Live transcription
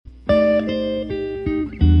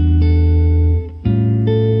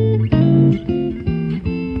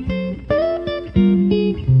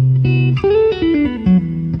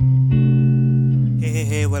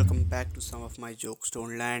My Jokes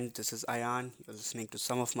Don't Land. This is Ayan. You're listening to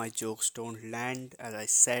Some of My Jokes Don't Land. As I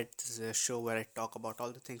said, this is a show where I talk about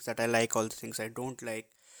all the things that I like, all the things I don't like,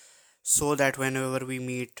 so that whenever we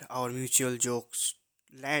meet, our mutual jokes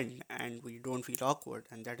land and we don't feel awkward.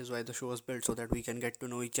 And that is why the show was built, so that we can get to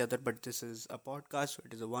know each other. But this is a podcast, so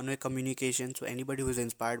it is a one way communication. So anybody who is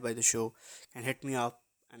inspired by the show can hit me up,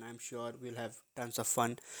 and I'm sure we'll have tons of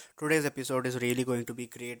fun. Today's episode is really going to be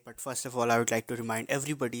great, but first of all, I would like to remind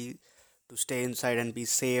everybody to stay inside and be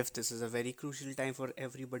safe. This is a very crucial time for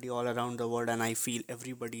everybody all around the world, and I feel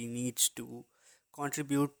everybody needs to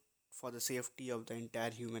contribute for the safety of the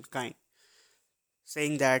entire humankind.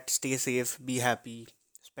 Saying that, stay safe, be happy,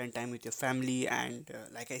 spend time with your family, and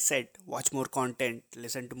like I said, watch more content,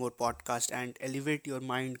 listen to more podcasts, and elevate your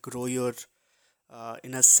mind, grow your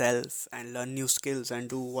inner self, and learn new skills, and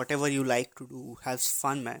do whatever you like to do. Have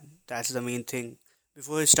fun, man. That's the main thing.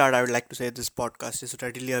 Before we start, I would like to say this podcast is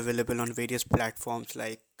readily available on various platforms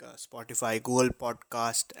like Spotify, Google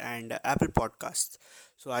Podcast, and Apple Podcasts.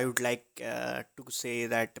 So I would like to say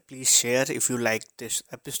that please share if you like this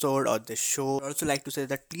episode or this show. I'd also like to say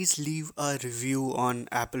that please leave a review on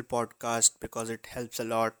Apple Podcast because it helps a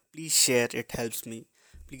lot. Please share, it helps me.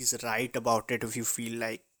 Please write about it if you feel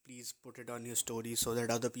like. Please put it on your story so that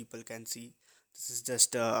other people can see. This is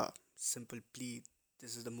just a simple plea.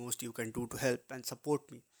 This is the most you can do to help and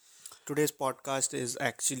support me. Today's podcast is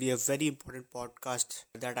actually a very important podcast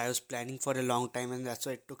that I was planning for a long time, and that's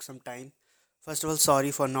why it took some time. First of all, sorry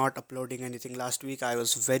for not uploading anything last week. I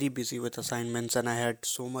was very busy with assignments and I had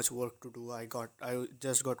so much work to do. I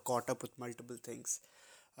just got caught up with multiple things.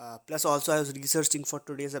 Plus also I was researching for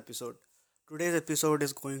today's episode. Today's episode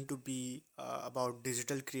is going to be about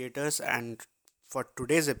digital creators, and for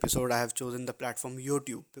today's episode I have chosen the platform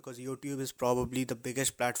YouTube because YouTube is probably the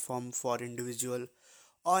biggest platform for individual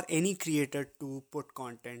or any creator to put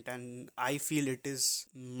content, and I feel it is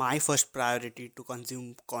my first priority to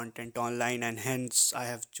consume content online, and hence I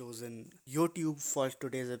have chosen YouTube for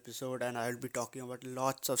today's episode. And I'll be talking about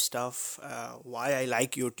lots of stuff, why I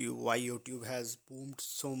like YouTube, why YouTube has boomed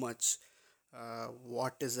so much,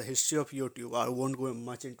 what is the history of YouTube. I won't go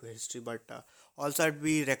much into history, but also I'd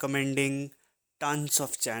be recommending tons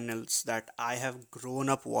of channels that I have grown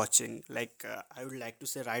up watching. Like I would like to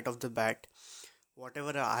say right off the bat,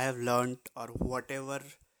 whatever I have learned or whatever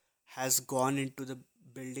has gone into the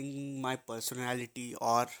building my personality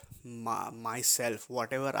or myself,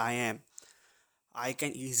 whatever I am, I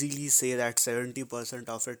can easily say that 70%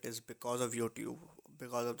 of it is because of YouTube,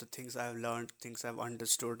 because of the things I've learned, things I've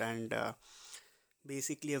understood, and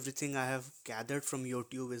basically everything I have gathered from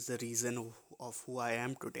YouTube is the reason of who I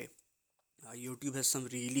am today. YouTube has some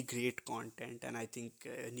really great content, and I think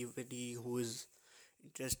anybody who is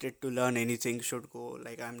interested to learn anything should go.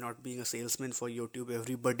 Like, I'm not being a salesman for YouTube,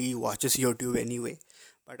 everybody watches YouTube anyway,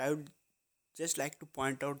 but I would just like to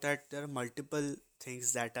point out that there are multiple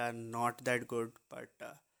things that are not that good, but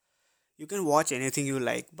you can watch anything you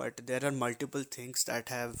like, but there are multiple things that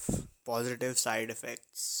have positive side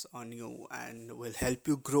effects on you and will help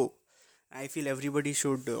you grow. I feel everybody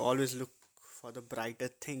should always look for the brighter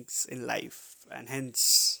things in life, and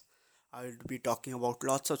hence I will be talking about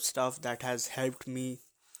lots of stuff that has helped me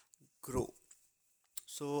grow.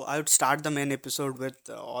 So I would start the main episode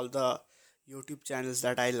with all the YouTube channels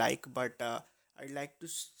that I like, but I'd like to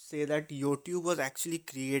say that YouTube was actually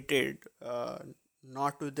created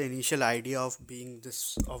not with the initial idea of being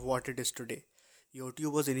this of what it is today.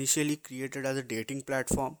 YouTube was initially created as a dating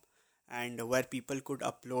platform, and where people could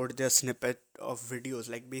upload their snippet of videos,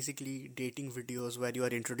 like basically dating videos where you are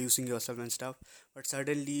introducing yourself and stuff. But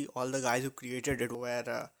suddenly all the guys who created it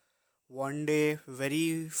were one day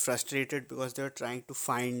very frustrated because they were trying to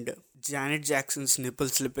find Janet Jackson's nipple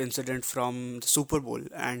slip incident from the Super Bowl,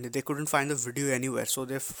 and they couldn't find the video anywhere. So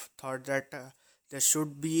they thought that there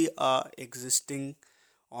should be a existing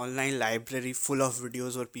online library full of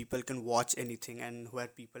videos where people can watch anything and where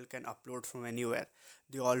people can upload from anywhere.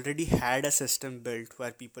 They already had a system built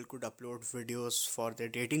where people could upload videos for their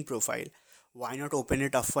dating profile. Why not open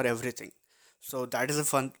it up for everything? So that is a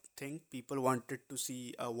fun thing. People wanted to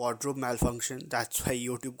see a wardrobe malfunction. That's why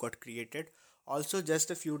YouTube got created. Also,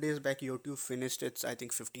 just a few days back, YouTube finished its, I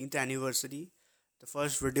think, 15th anniversary. The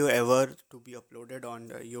first video ever to be uploaded on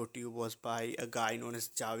YouTube was by a guy known as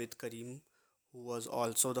Javed Karim, who was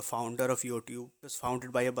also the founder of YouTube. It was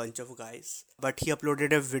founded by a bunch of guys. But he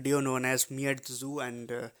uploaded a video known as Me at the Zoo, and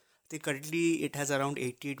I think currently it has around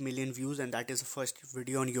 88 million views, and that is the first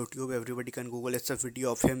video on YouTube. Everybody can Google. It's a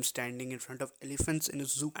video of him standing in front of elephants in a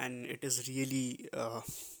zoo, and it is really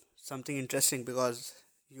something interesting because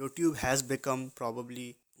YouTube has become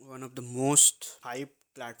probably one of the most hyped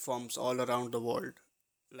platforms all around the world.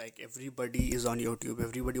 Like everybody is on YouTube,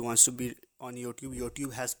 everybody wants to be on YouTube.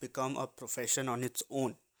 YouTube has become a profession on its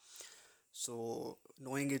own. So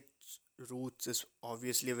knowing its roots is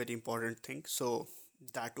obviously a very important thing. So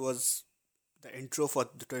that was the intro for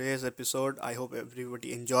today's episode. I hope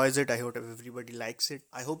everybody enjoys it. I hope everybody likes it.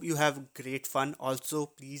 I hope you have great fun. Also,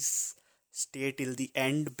 please stay till the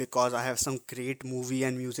end because I have some great movie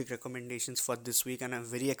and music recommendations for this week, and I'm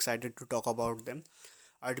very excited to talk about them.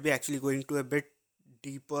 I'd be actually going to a bit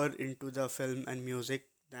deeper into the film and music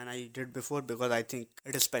than I did before because I think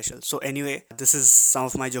it is special. So, anyway, this is Some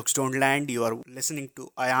of My Jokes Don't Land. You are listening to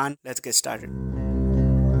Ayan. Let's get started.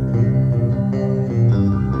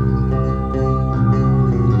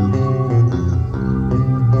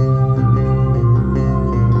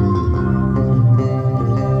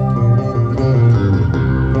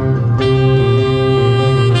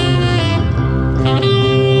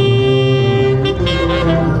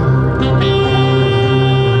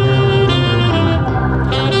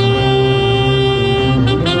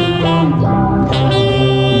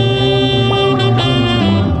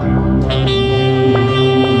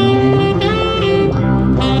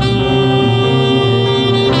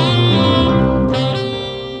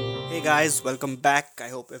 Hey guys, welcome back. I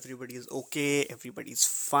hope everybody is okay, everybody's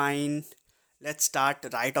fine. Let's start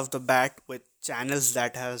right off the bat with channels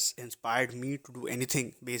that has inspired me to do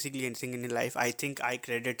anything, basically anything in life. I think I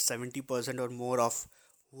credit 70% or more of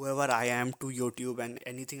whoever I am to YouTube and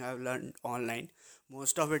anything I've learned online.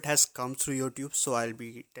 Most of it has come through YouTube, so I'll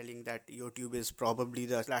be telling that YouTube is probably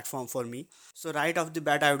the platform for me. So right off the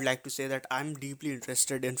bat, I would like to say that I'm deeply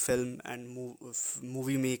interested in film and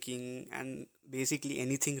movie making and basically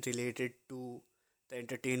anything related to the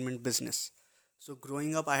entertainment business. So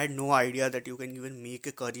growing up, I had no idea that you can even make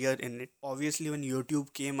a career in it. Obviously, when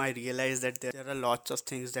YouTube came, I realized that there are lots of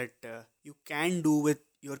things that you can do with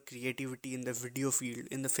your creativity in the video field,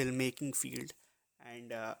 in the filmmaking field,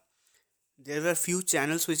 and there were few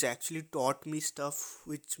channels which actually taught me stuff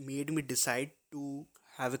which made me decide to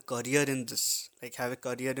have a career in this, like have a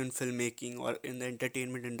career in filmmaking or in the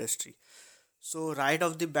entertainment industry. So right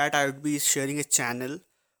off the bat, I would be sharing a channel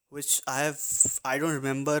which I don't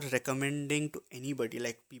remember recommending to anybody.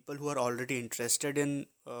 Like people who are already interested in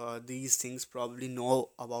these things probably know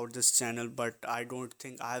about this channel, but I don't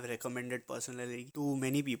think I have recommended personally to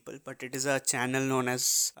many people. But it is a channel known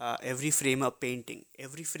as Every Frame a Painting.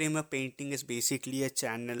 Every Frame a Painting is basically a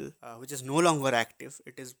channel which is no longer active.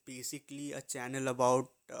 It is basically a channel about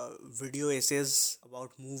video essays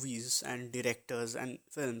about movies and directors and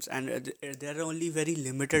films, and there are only very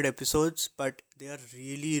limited episodes, but they are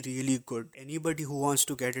really really good. Anybody who wants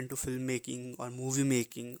to get into filmmaking or movie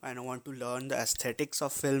making and want to learn the aesthetics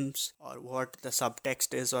of films or what the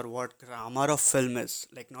subtext is or what grammar of film is,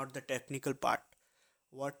 like not the technical part,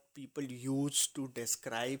 what people use to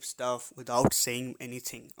describe stuff without saying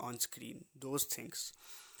anything on screen, those things,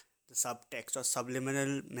 the subtext or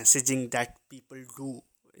subliminal messaging that people do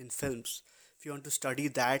in films. If you want to study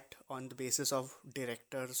that on the basis of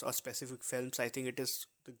directors or specific films, I think it is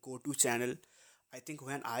the go-to channel. I think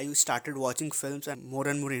when I started watching films and more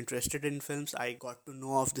interested in films, I got to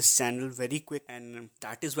know of this channel very quick, and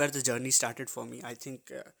that is where the journey started for me. I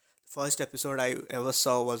think first episode I ever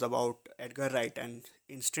saw was about Edgar Wright, and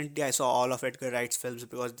instantly I saw all of Edgar Wright's films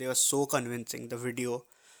because they were so convincing. The video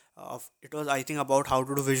of it was, I think, about how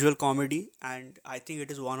to do visual comedy, and I think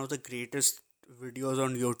it is one of the greatest videos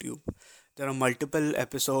on YouTube. There are multiple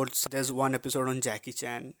episodes. There's one episode on Jackie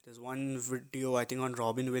Chan. There's one video I think on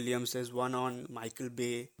Robin Williams. There's one on Michael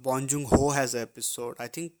Bay. Bong Joon-ho has an episode. I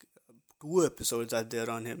think two episodes are there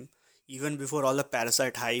on him. Even before all the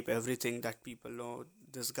Parasite hype, everything that people know,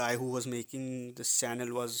 this guy who was making this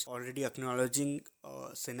channel was already acknowledging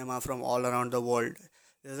cinema from all around the world.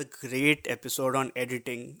 There's a great episode on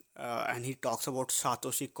editing, and he talks about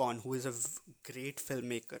Satoshi Kon, who is a great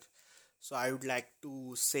filmmaker. So I would like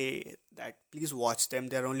to say that please watch them.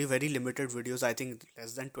 They are only very limited videos, I think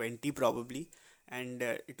less than 20 probably, and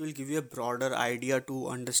it will give you a broader idea to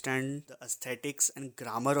understand the aesthetics and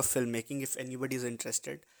grammar of filmmaking if anybody is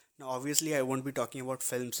interested. Now, obviously, I won't be talking about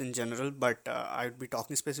films in general, but I would be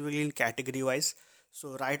talking specifically in category wise.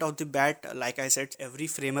 So right off the bat, like I said, Every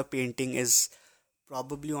Frame a Painting is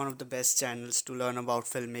probably one of the best channels to learn about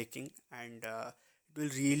filmmaking, and it will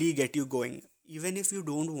really get you going. Even if you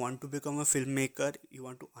don't want to become a filmmaker, you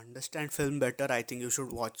want to understand film better, I think you should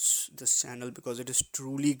watch this channel because it is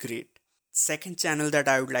truly great. Second channel that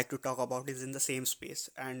I would like to talk about is in the same space,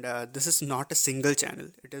 and this is not a single channel.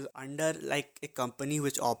 It is under like a company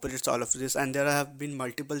which operates all of this, and there have been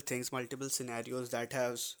multiple things, multiple scenarios that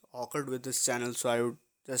have occurred with this channel. So I would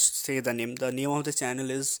just say the name. The name of the channel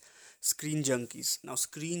is Screen Junkies. Now,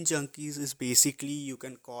 Screen Junkies is basically, you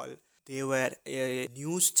can call, they were a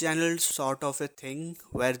news channel sort of a thing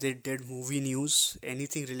where they did movie news,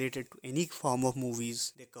 anything related to any form of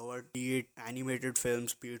movies. They covered, be it animated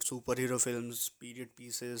films, be it superhero films, period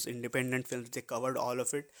pieces, independent films. They covered all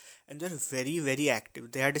of it, and they're very, very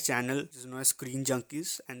active. They had a channel which is known as Screen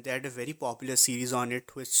Junkies, and they had a very popular series on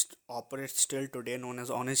it which operates still today, known as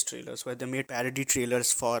Honest Trailers, where they made parody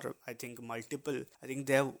trailers for, I think, multiple. I think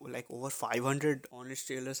they have like over 500 Honest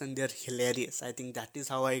Trailers, and they're hilarious. I think that is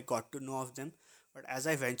how I got to know of them. But as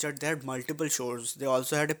I ventured, they had multiple shows. They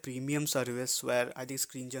also had a premium service where I think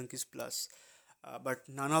Screen Junkies Plus. But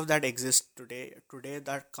none of that exists today. Today,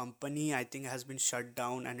 that company I think has been shut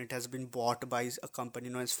down, and it has been bought by a company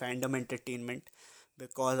known as Fandom Entertainment,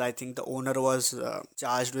 because I think the owner was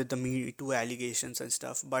charged with the Me Too allegations and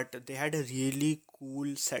stuff. But they had a really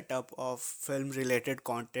cool setup of film related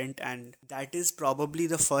content, and that is probably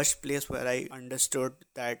the first place where I understood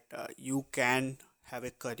that you can have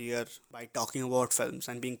a career by talking about films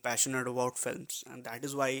and being passionate about films, and that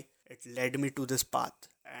is why it led me to this path.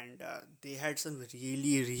 And they had some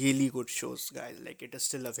really, really good shows, guys. Like, it is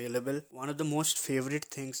still available. One of the most favorite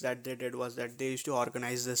things that they did was that they used to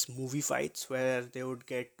organize this movie fights where they would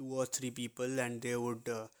get two or three people, and they would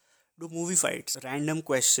do movie fights, random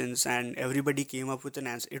questions, and everybody came up with an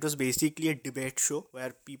answer. It was basically a debate show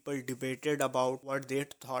where people debated about what they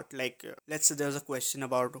thought. Like, let's say there's a question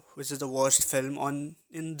about which is the worst film on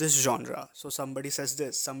in this genre. So somebody says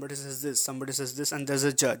this, somebody says this, somebody says this, and there's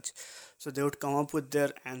a judge. So they would come up with their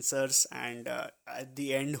answers, and at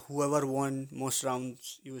the end, whoever won most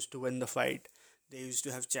rounds used to win the fight. They used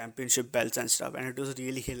to have championship belts and stuff, and it was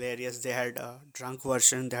really hilarious. They had a drunk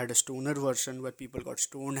version, they had a stoner version where people got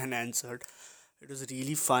stoned and answered. It was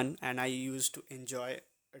really fun, and I used to enjoy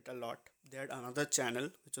it a lot. They had another channel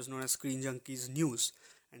which was known as Screen Junkies News,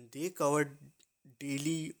 and they covered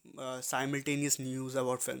daily simultaneous news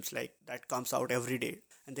about films, like that comes out every day,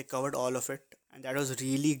 and they covered all of it, and that was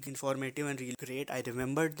really informative and really great. I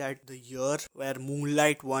remembered that the year where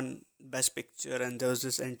Moonlight won Best Picture, and there was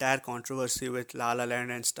this entire controversy with La La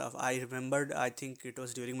Land and stuff. I remembered, I think it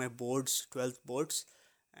was during my boards, 12th boards,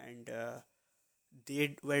 and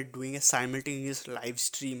they were doing a simultaneous live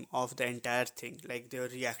stream of the entire thing. Like, they were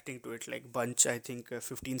reacting to it, like bunch, I think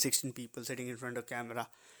 15, 16 people sitting in front of camera.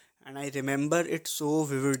 And I remember it so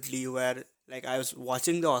vividly, where like I was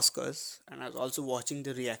watching the Oscars and I was also watching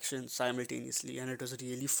the reaction simultaneously, and it was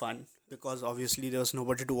really fun because obviously there was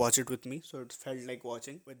nobody to watch it with me, so it felt like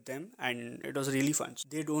watching with them, and it was really fun. So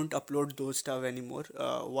they don't upload those stuff anymore.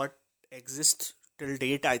 What exists till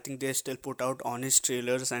date, I think they still put out Honest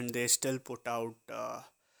Trailers, and they still put out I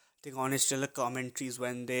think Honest Trailer commentaries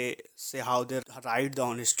when they say how they ride the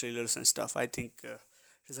Honest Trailers and stuff. I think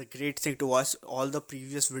it's a great thing to watch. All the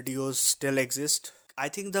previous videos still exist. I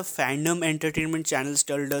think the Fandom Entertainment channel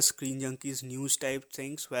still does Screen Junkies news type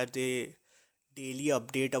things where they daily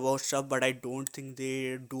update about stuff, but I don't think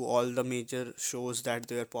they do all the major shows that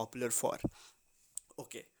they are popular for.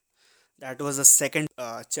 Okay, that was the second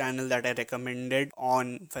channel that I recommended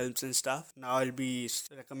on films and stuff. Now I'll be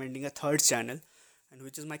recommending a third channel, and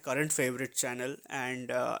which is my current favorite channel. And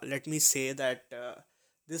let me say that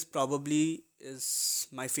this probably is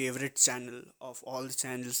my favorite channel of all the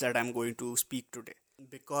channels that I'm going to speak today,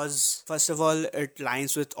 because first of all, it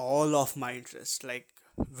lines with all of my interests, like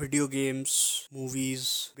video games,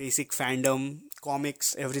 movies, basic fandom,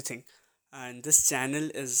 comics, everything. And this channel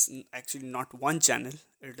is actually not one channel,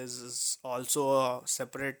 it is also a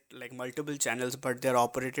separate, like multiple channels, but they're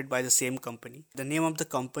operated by the same company. The name of the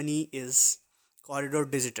company is Corridor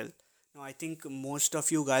Digital. Now, I think most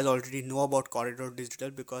of you guys already know about Corridor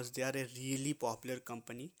Digital because they are a really popular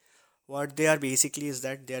company. What they are basically is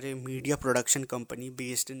that they are a media production company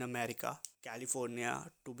based in America,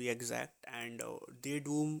 California to be exact, and they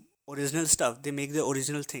do original stuff. They make the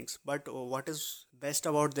original things. But what is best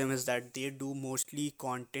about them is that they do mostly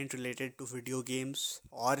content related to video games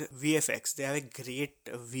or VFX. They have a great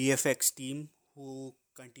VFX team who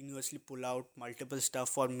continuously pull out multiple stuff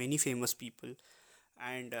for many famous people,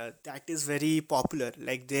 and that is very popular.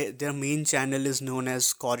 Like, their main channel is known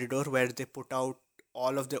as Corridor, where they put out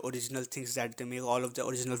all of the original things that they make, all of the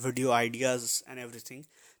original video ideas and everything.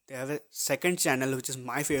 They have a second channel which is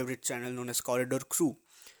my favorite channel, known as Corridor Crew.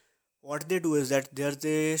 What they do is that there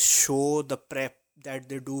they show the prep that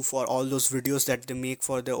they do for all those videos that they make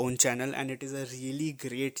for their own channel, and it is a really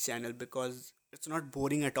great channel because it's not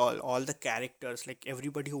boring at all the characters, like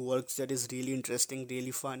everybody who works there, is really interesting,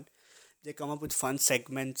 really fun. They come up with fun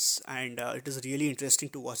segments, and it is really interesting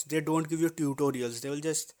to watch. They don't give you tutorials, they will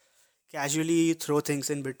just casually throw things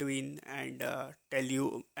in between and tell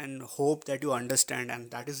you and hope that you understand,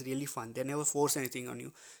 and that is really fun. They never force anything on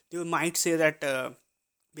you. They might say that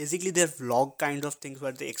basically they're vlog kind of things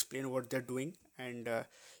where they explain what they're doing, and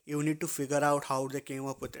you need to figure out how they came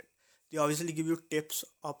up with it. They obviously give you tips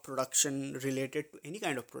of production related to any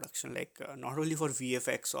kind of production, like not only for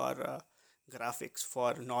VFX or graphics.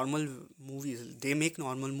 For normal movies, they make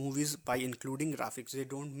normal movies by including graphics. They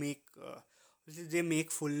don't make obviously they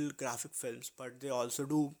make full graphic films, but they also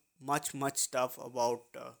do much stuff about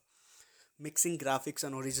mixing graphics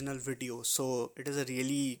and original video. So it is a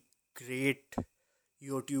really great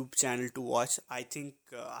YouTube channel to watch. I think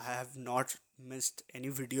I have not missed any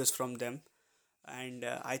videos from them, and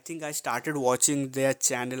I think I started watching their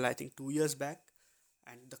channel I think 2 years back.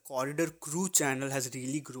 And the Corridor Crew channel has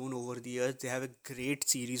really grown over the years. They have a great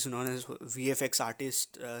series known as VFX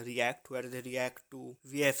Artist React, where they react to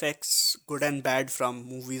VFX good and bad from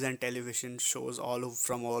movies and television shows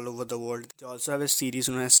from all over the world. They also have a series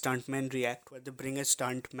known as Stuntman React, where they bring a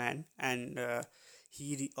stuntman and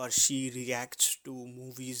or she reacts to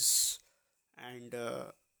movies and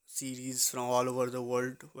series from all over the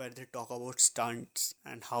world, where they talk about stunts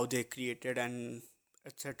and how they created and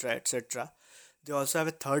etc etc. They also have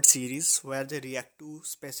a third series where they react to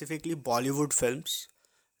specifically Bollywood films.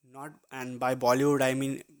 Not, and by Bollywood I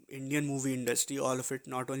mean Indian movie industry, all of it,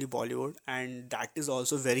 not only Bollywood, and that is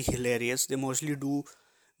also very hilarious. They mostly do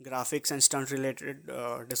graphics and stunt related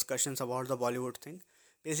discussions about the Bollywood thing.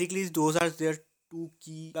 Basically, those are their two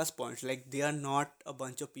key plus points. Like, they are not a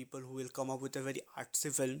bunch of people who will come up with a very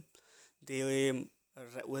artsy film. They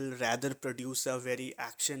will rather produce a very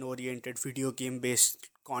action oriented video game based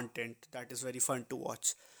content that is very fun to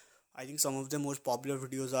watch. I think some of the most popular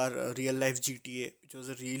videos are Real Life GTA, which was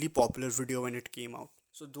a really popular video when it came out.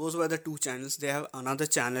 So those were the two channels. They have another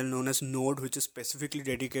channel known as Node, which is specifically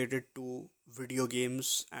dedicated to video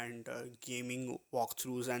games and gaming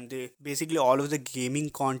walkthroughs, and they basically all of the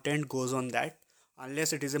gaming content goes on that.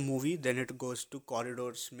 Unless it is a movie, then it goes to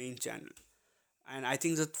Corridor's main channel. And I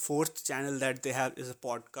think the fourth channel that they have is a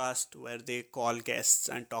podcast where they call guests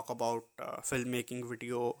and talk about filmmaking,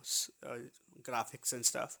 videos, graphics, and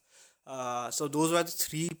stuff. So those were the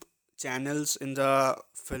three channels in the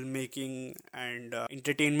filmmaking and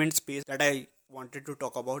entertainment space that I wanted to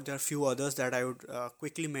talk about. There are a few others that I would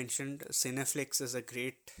quickly mention. Cineflix is a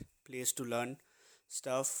great place to learn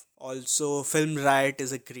stuff. Also, Film Riot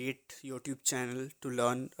is a great YouTube channel to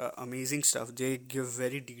learn amazing stuff. They give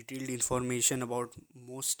very detailed information about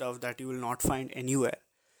most stuff that you will not find anywhere,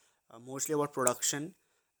 mostly about production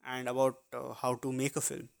and about how to make a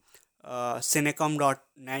film.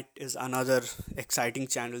 Cinecom.net is another exciting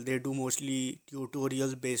channel. They do mostly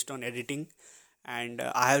tutorials based on editing, and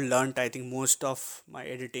I have learned, I think most of my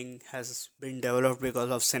editing has been developed because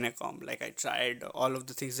of Cinecom. Like, I tried all of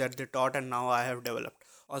the things that they taught, and now I have developed.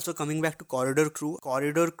 Also, coming back to Corridor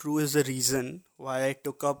Crew is the reason why I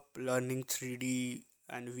took up learning 3D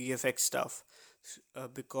and VFX stuff,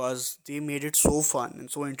 because they made it so fun and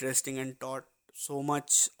so interesting and taught so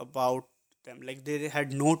much about them. Like, they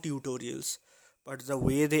had no tutorials, but the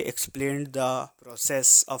way they explained the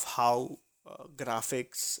process of how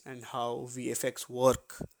graphics and how VFX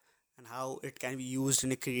work and how it can be used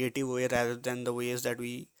in a creative way rather than the ways that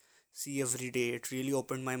we see every day, it really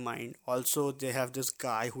opened my mind. Also, they have this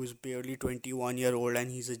guy who is barely 21-year old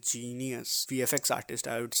and he's a genius VFX artist,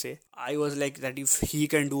 I would say. I was like that, if he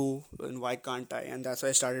can do, then why can't I? And that's why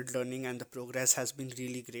I started learning, and the progress has been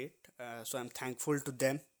really great. So I'm thankful to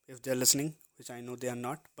them if they're listening, which I know they are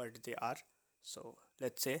not, but they are. So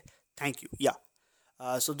let's say thank you. Yeah.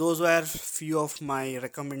 So those were few of my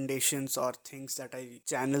recommendations or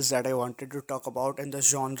channels that I wanted to talk about in the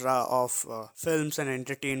genre of films and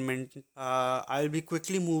entertainment. I'll be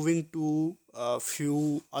quickly moving to a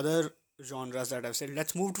few other genres that I've said.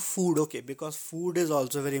 Let's move to food, okay? Because food is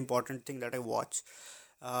also a very important thing that I watch.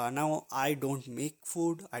 Now, I don't make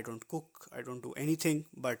food, I don't cook, I don't do anything,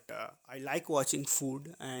 but I like watching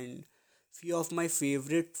food. And few of my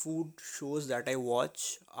favorite food shows that I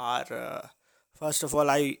watch are first of all,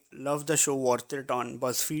 I love the show Worth It on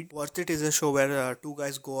BuzzFeed. Worth It is a show where two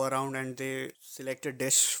guys go around and they select a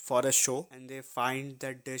dish for a show, and they find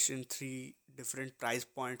that dish in three different price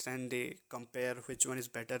points and they compare which one is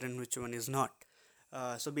better and which one is not.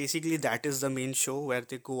 So basically, that is the main show where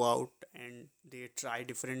they go out and they try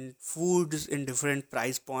different foods in different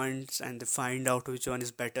price points, and they find out which one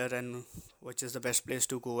is better and which is the best place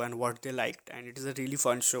to go and what they liked. And it is a really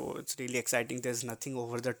fun show. It's really exciting. There's nothing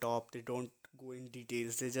over the top. They don't go in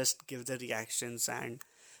details. They just give the reactions, and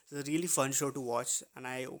It's a really fun show to watch, and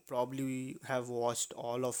I probably have watched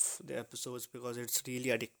all of the episodes because it's really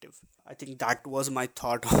addictive. I think that was my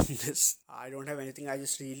thought on this. I don't have anything, I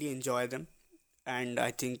just really enjoy them, and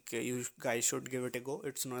I think you guys should give it a go.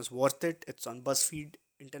 It's known as Worth It. It's on BuzzFeed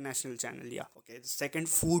International channel. Yeah. Okay. The second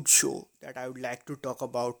food show that I would like to talk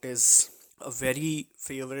about is a very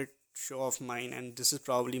favorite show of mine, and this is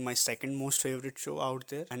probably my second most favorite show out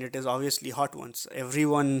there, and it is obviously Hot Ones.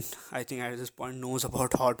 Everyone, I think, at this point knows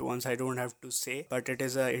about Hot Ones. I don't have to say, but it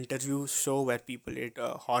is a interview show where people eat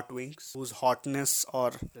hot wings whose hotness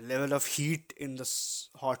or the level of heat in the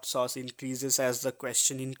hot sauce increases as the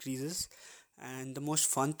question increases. And the most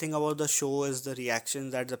fun thing about the show is the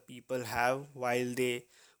reactions that the people have while they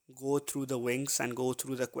go through the wings and go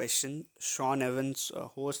through the question. Sean Evans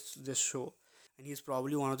hosts this show, and he's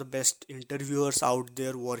probably one of the best interviewers out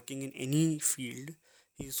there working in any field.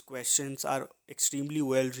 His questions are extremely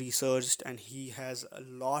well researched, and he has a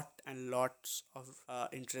lot and lots of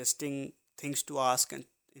interesting things to ask and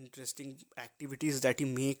interesting activities that he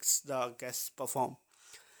makes the guests perform.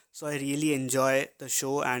 So I really enjoy the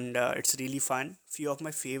show, and it's really fun. Few of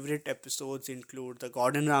my favorite episodes include the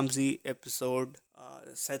Gordon Ramsay episode,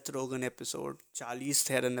 Seth Rogen episode, Charlize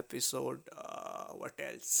Theron episode. What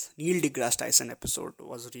else? Neil deGrasse Tyson episode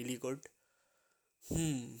was really good.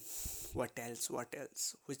 Hmm. What else? What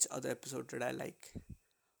else? Which other episode did I like?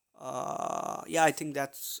 Yeah, I think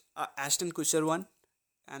that's Ashton Kutcher one,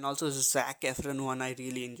 and also Zac Efron one. I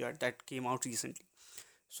really enjoyed that came out recently.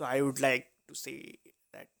 So I would like to say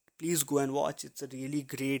that please go and watch. It's a really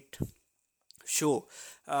great show.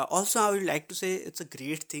 Also, I would like to say it's a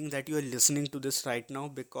great thing that you are listening to this right now,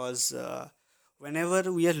 because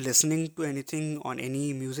whenever we are listening to anything on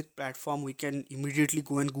any music platform, we can immediately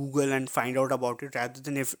go and Google and find out about it, rather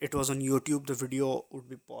than if it was on YouTube, the video would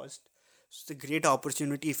be paused. So it's a great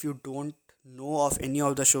opportunity. If you don't know of any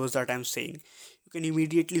of the shows that I'm saying, you can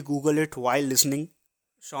immediately Google it while listening.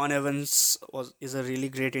 Sean Evans is a really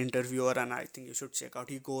great interviewer, and I think you should check out.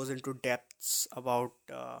 He goes into depths about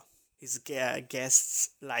his guest's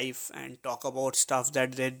life and talk about stuff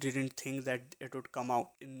that they didn't think that it would come out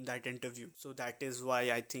in that interview. So that is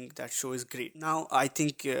why I think that show is great. Now I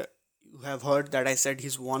think you have heard that I said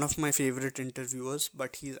he's one of my favorite interviewers,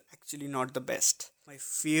 but he's actually not the best. My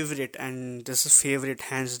favorite, and this is favorite,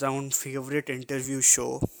 hands down favorite interview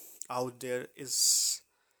show out there is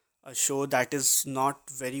a show that is not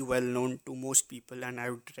very well known to most people, and I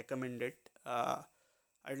would recommend it.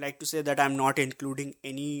 I'd like to say that I'm not including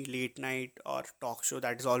any late night or talk show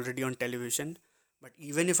that is already on television, but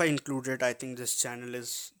even if I include it, I think this channel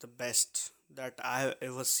is the best that I have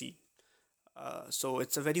ever seen. So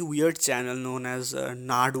it's a very weird channel known as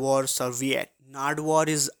Nardwar Serviette. Nardwar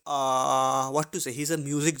is what to say? He's a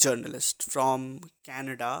music journalist from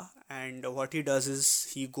Canada, and what he does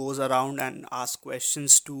is he goes around and asks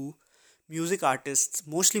questions to music artists,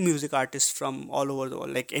 mostly music artists from all over the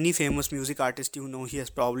world. Like any famous music artist you know, he has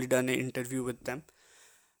probably done an interview with them,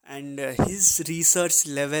 and his research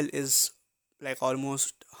level is like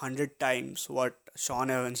almost 100 times what Sean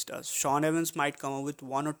Evans does. Sean Evans might come up with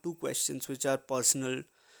one or two questions which are personal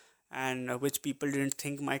and which people didn't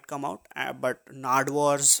think might come out, but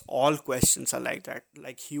Nardwar's all questions are like that.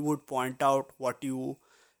 Like he would point out what you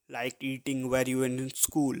liked eating, where you were in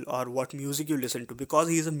school, or what music you listen to. Because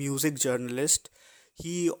he's a music journalist,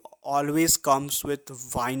 he always comes with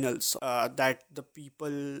vinyls that the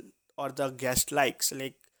people or the guest likes.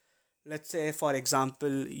 Like, let's say for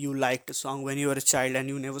example, you liked a song when you were a child and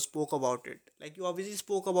you never spoke about it. Like, you obviously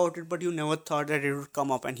spoke about it, but you never thought that it would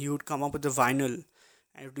come up, and he would come up with the vinyl,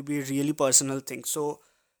 and it would be a really personal thing. So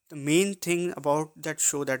the main thing about that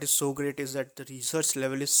show that is so great is that the research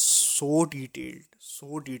level is so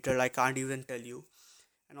detailed, I can't even tell you.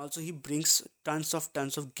 And also he brings tons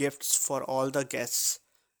of gifts for all the guests,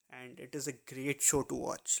 and it is a great show to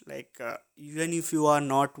watch. Like, even if you are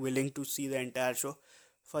not willing to see the entire show,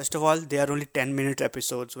 first of all, they are only 10-minute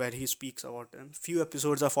episodes where he speaks about them. Few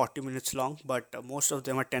episodes are 40 minutes long, but most of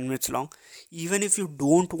them are 10 minutes long. Even if you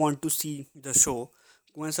don't want to see the show,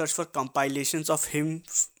 go and search for compilations of him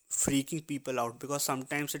freaking people out, because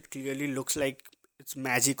sometimes it clearly looks like it's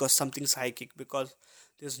magic or something psychic, because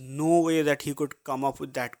there's no way that he could come up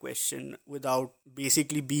with that question without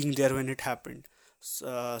basically being there when it happened.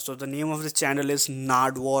 So the name of the channel is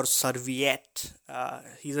Nardwar Serviette.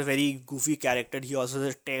 He's a very goofy character. He also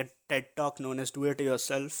has a TED talk known as Do It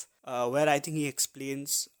Yourself, where I think he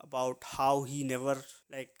explains about how he never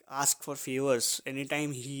like asked for favors.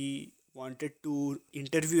 Anytime he wanted to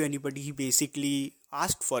interview anybody, he basically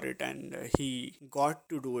asked for it, and he got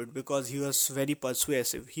to do it because he was very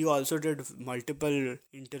persuasive. He also did multiple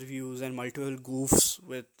interviews and multiple goofs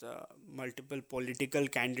with multiple political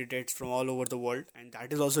candidates from all over the world, and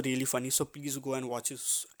that is also really funny. So please go and watch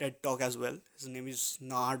his TED Talk as well. His name is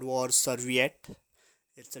Nardwar Serviette.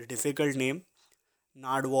 It's a difficult name.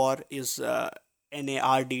 Nardwar is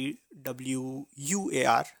Nardwuar.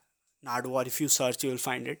 Nardwar, if you search, you will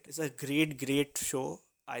find it. It's a great show.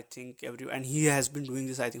 I think and he has been doing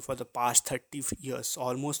this, I think, for the past 30 years,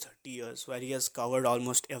 almost 30 years, where he has covered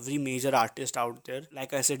almost every major artist out there.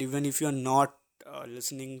 Like I said, even if you're not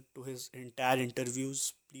listening to his entire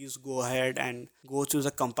interviews, please go ahead and go through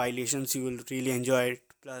the compilations. You will really enjoy it.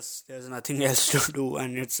 Plus, there's nothing else to do,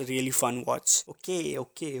 and it's a really fun watch. Okay.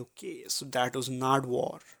 So that was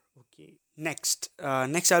Nardwar. Okay. Next I'll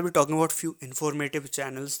be talking about few informative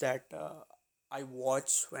channels that I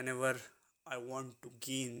watch whenever I want to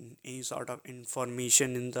gain any sort of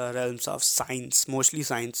information in the realms of science, mostly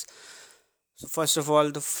science. So first of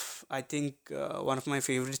all, I think one of my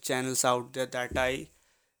favorite channels out there that I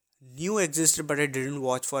knew existed but I didn't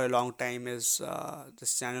watch for a long time is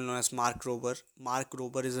this channel known as Mark Rober. Mark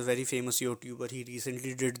Rober is a very famous YouTuber. He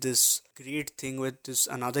recently did this great thing with this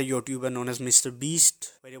another YouTuber known as Mr.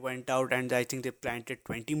 Beast, where he went out and I think they planted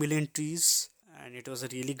 20 million trees. And it was a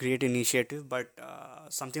really great initiative. But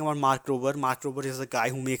something about Mark Rober. Mark Rober is the guy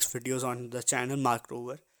who makes videos on the channel Mark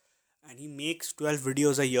Rober, and he makes 12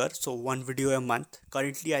 videos a year, so one video a month.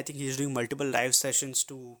 Currently I think he's doing multiple live sessions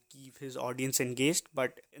to keep his audience engaged,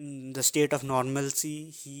 but in the state of normalcy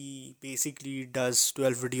he basically does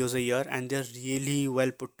 12 videos a year, and they're really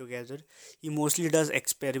well put together. He mostly does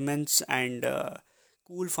experiments and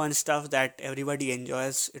cool fun stuff that everybody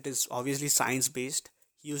enjoys. It is obviously science based.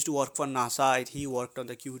 He used to work for NASA. He worked on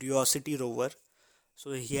the Curiosity rover,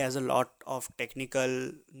 so he has a lot of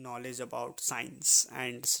technical knowledge about science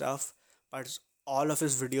and stuff. But all of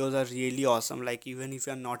his videos are really awesome. Like, even if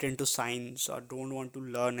you're not into science or don't want to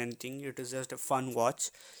learn anything, it is just a fun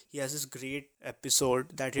watch. He has this great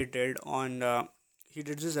episode that he did on he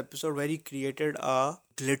did this episode where he created a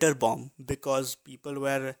glitter bomb because people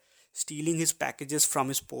were stealing his packages from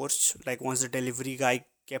his porch. Like, once the delivery guy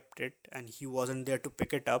kept it and he wasn't there to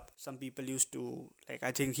pick it up, some people used to, like,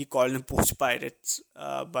 I think he called them porch pirates,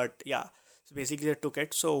 but yeah, so basically they took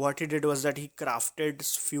it. So what he did was that he crafted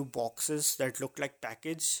few boxes that looked like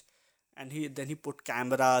package, and he put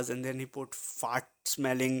cameras, and then he put fart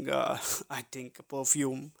smelling I think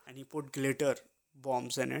perfume, and he put glitter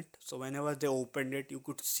bombs in it. So whenever they opened it, you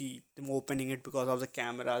could see them opening it because of the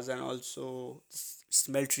cameras, and also it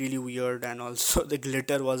smelled really weird, and also the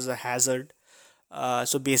glitter was a hazard.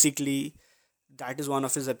 So basically, that is one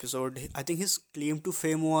of his episode. I think his claim to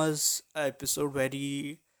fame was an episode where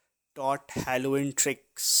he taught Halloween trick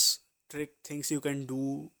things you can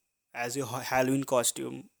do as your Halloween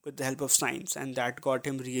costume with the help of science, and that got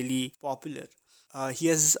him really popular. He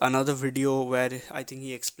has another video where I think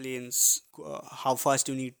he explains how fast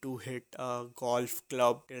you need to hit a golf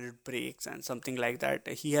club till it breaks and something like that.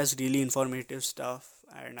 He has really informative stuff,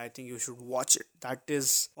 and I think you should watch it. That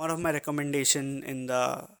is one of my recommendation in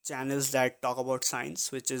the channels that talk about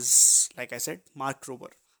science, which is, like I said, Mark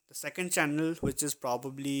Rober. The second channel, which is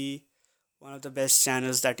probably one of the best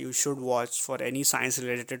channels that you should watch for any science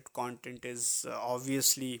related content, is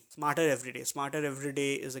obviously Smarter Everyday. Smarter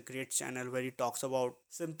Everyday is a great channel where he talks about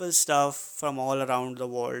simple stuff from all around the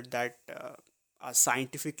world that are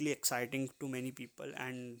scientifically exciting to many people,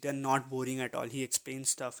 and they're not boring at all. He explains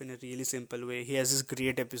stuff in a really simple way. He has this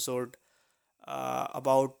great episode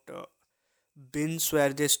about bins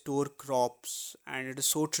where they store crops, and it is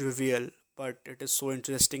so trivial but it is so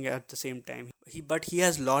interesting at the same time. He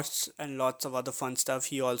has lots and lots of other fun stuff.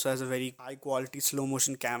 He also has a very high quality slow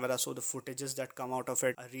motion camera, so the footages that come out of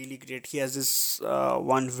it are really great. He has this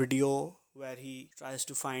one video where he tries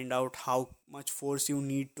to find out how much force you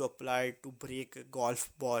need to apply to break a golf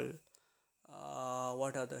ball.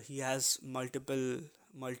 What other? He has multiple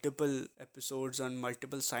episodes on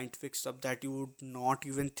multiple scientific stuff that you would not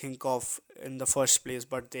even think of in the first place,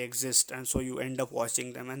 but they exist, and so you end up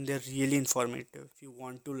watching them, and they're really informative if you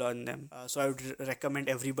want to learn them. So I would recommend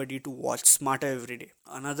everybody to watch Smarter Everyday.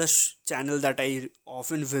 Another channel that I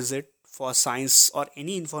often visit for science or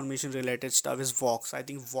any information related stuff is Vox. I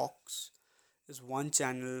think Vox is one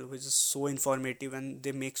channel which is so informative, and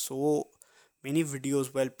they make so many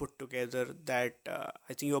videos well put together that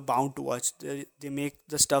I think you're bound to watch. They make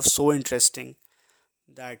the stuff so interesting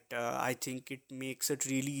that I think it makes it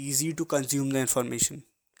really easy to consume the information.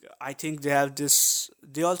 I think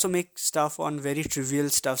they also make stuff on very trivial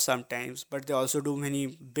stuff sometimes, but they also do many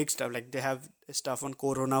big stuff. Like, they have stuff on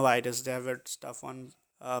coronavirus, they have stuff on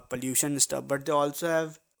pollution stuff, but they also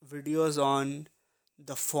have videos on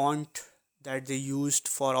the font that they used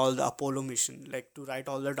for all the Apollo mission, like to write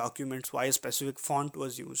all the documents, why a specific font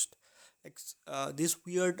was used. Like these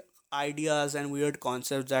weird ideas and weird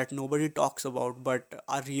concepts that nobody talks about but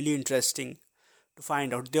are really interesting to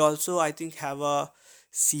find out. They also, I think, have a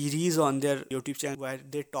series on their YouTube channel where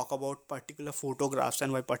they talk about particular photographs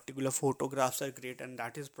and why particular photographs are great, and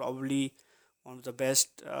that is probably one of the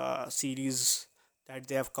best series that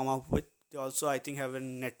they have come up with. They also, I think, have a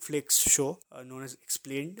Netflix show known as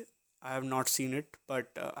Explained. I have not seen it, but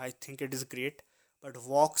I think it is great. But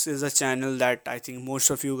Vox is a channel that I think most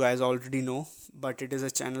of you guys already know, but it is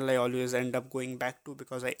a channel I always end up going back to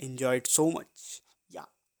because I enjoy it so much. Yeah.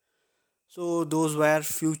 So those were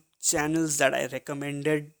few channels that I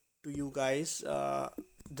recommended to you guys.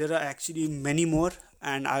 There are actually many more,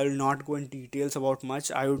 and I will not go in details about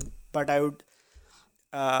much. I would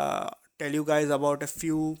uh, tell you guys about a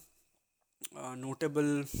few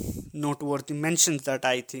noteworthy mentions that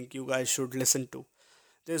I think you guys should listen to.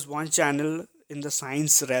 There's one channel in the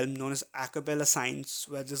science realm known as Acapella Science,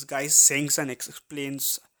 where this guy sings and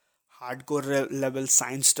explains hardcore level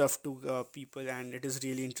science stuff to people, and it is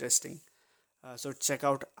really interesting. So check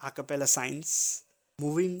out Acapella Science.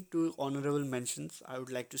 Moving to honorable mentions, I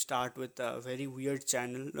would like to start with a very weird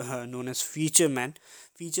channel known as Feature Man.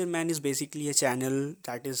 Feature Man is basically a channel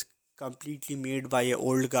that is completely made by an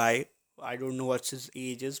old guy. I don't know what his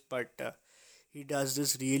age is, but he does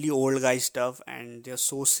this really old guy stuff, and they're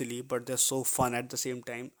so silly, but they're so fun at the same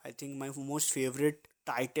time. I think my most favorite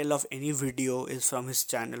title of any video is from his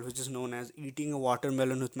channel, which is known as Eating a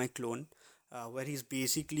Watermelon with My Clone, where he's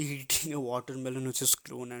basically eating a watermelon with his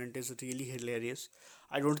clone, and it is really hilarious.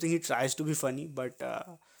 I don't think he tries to be funny, but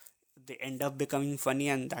they end up becoming funny,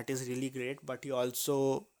 and that is really great. But he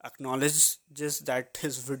also acknowledges just that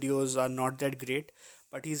his videos are not that great,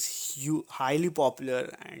 but he's highly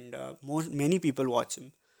popular, and many people watch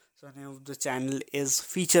him. So the name of the channel is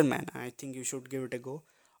Feature Man. I think you should give it a go.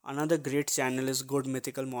 Another great channel is Good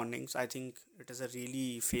Mythical Mornings. I think it is a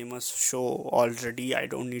really famous show already. I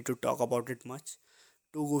don't need to talk about it much.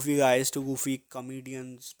 Two goofy guys, two goofy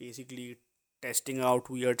comedians, basically testing out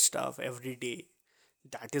weird stuff every day.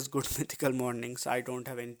 That is Good Mythical Mornings. I don't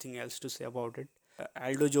have anything else to say about it.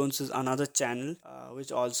 Aldo Jones is another channel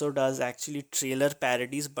which also does actually trailer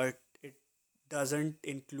parodies, but it doesn't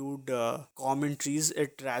include commentaries.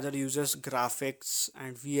 It rather uses graphics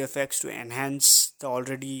and VFX to enhance the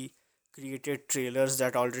already created trailers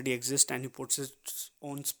that already exist, and he puts his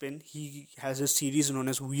own spin. He has a series known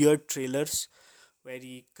as Weird Trailers, where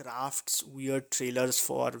he crafts weird trailers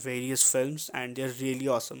for various films, and they're really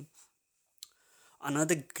awesome.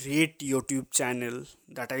 Another great YouTube channel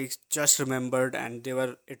that I just remembered, and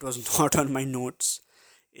it was not on my notes,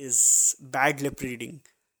 is Bad Lip Reading.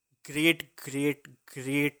 Great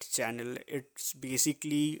channel. It's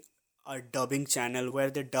basically a dubbing channel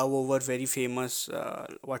where they dub over very famous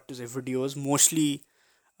videos, mostly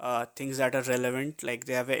things that are relevant. Like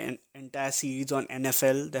they have an entire series on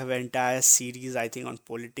NFL. They have an entire series, I think, on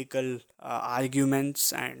political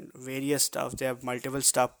arguments and various stuff. They have multiple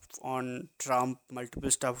stuff on Trump,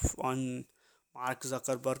 multiple stuff on Mark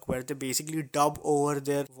Zuckerberg, where they basically dub over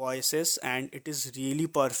their voices, and it is really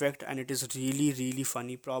perfect, and it is really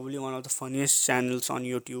funny. Probably one of the funniest channels on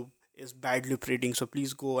YouTube is Bad Lip Reading. So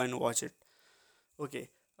please go and watch it. Okay.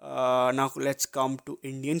 Now let's come to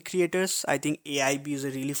Indian creators. I think AIB is a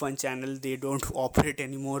really fun channel. They don't operate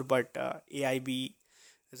anymore, but AIB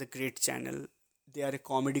is a great channel. They are a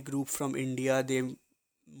comedy group from India. They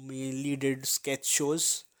mainly did sketch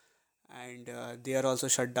shows, and they are also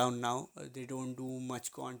shut down now. They don't do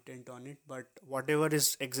much content on it, but whatever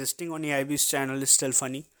is existing on AIB's channel is still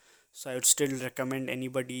funny. So I would still recommend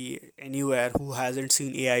anybody anywhere who hasn't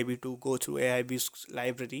seen AIB to go through AIB's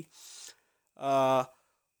library. Uh,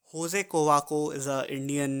 Jose Covaco is a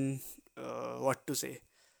Indian, what to say,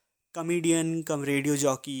 comedian, come radio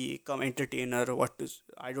jockey, come entertainer.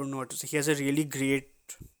 I don't know what to say. He has a really great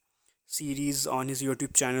series on his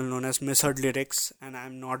YouTube channel known as Misheard Lyrics, and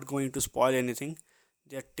I'm not going to spoil anything.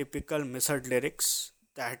 They're typical misheard lyrics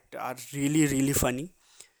that are really funny.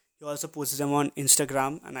 He also posts them on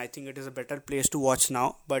Instagram, and I think it is a better place to watch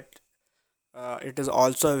now. But it is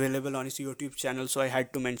also available on his YouTube channel, so I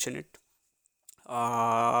had to mention it.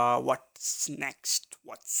 What's next?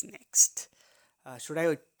 Should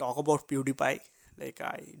I talk about PewDiePie? Like,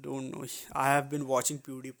 I don't know. I have been watching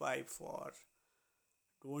PewDiePie for,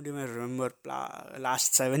 don't even remember,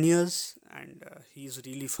 last 7 years, and he's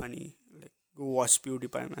really funny. Like, go watch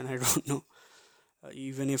PewDiePie, man. I don't know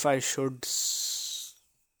even if I should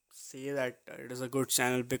say that it is a good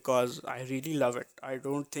channel because I really love it. I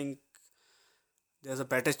don't think there's a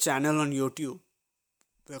better channel on YouTube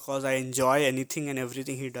because I enjoy anything and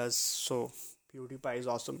everything he does. So PewDiePie is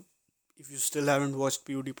awesome. If you still haven't watched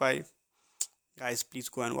PewDiePie, guys, please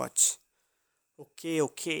go and watch.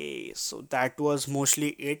 Okay. So that was mostly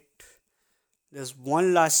it. There's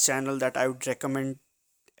one last channel that I would recommend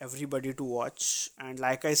everybody to watch, and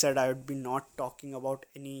like I said, I would be not talking about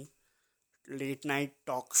any late night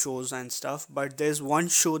talk shows and stuff, but there's one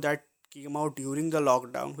show that came out during the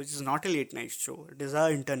lockdown, which is not a late night show. It is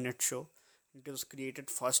a internet show. It was created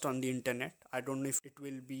first on the internet. I don't know if it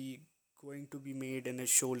will be going to be made in a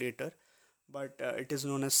show later, but it is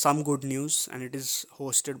known as Some Good News, and it is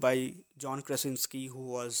hosted by John Krasinski,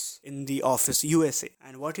 who was in The Office USA.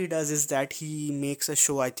 And what he does is that he makes a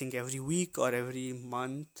show, I think every week or every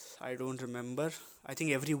month, I don't remember. I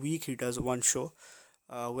think every week he does one show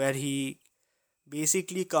where he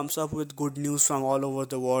basically comes up with good news from all over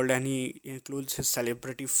the world, and he includes his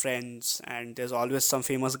celebrity friends, and there's always some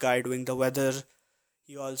famous guy doing the weather.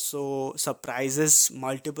 He also surprises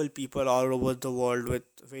multiple people all over the world with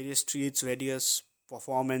various treats, various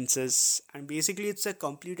performances, and basically it's a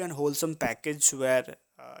complete and wholesome package where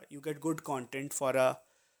you get good content for a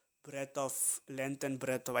breadth of length and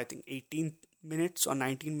breadth of, I think, 18 minutes or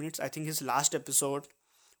 19 minutes. I think his last episode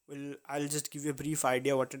will, I'll just give you a brief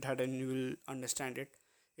idea what it had and you will understand it.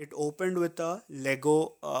 It opened with a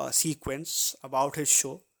Lego sequence about his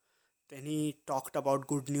show. Then he talked about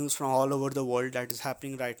good news from all over the world that is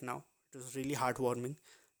happening right now. It was really heartwarming.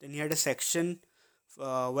 Then he had a section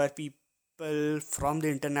where people from the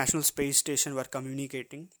International Space Station were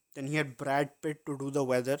communicating. Then he had Brad Pitt to do the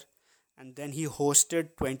weather. And then he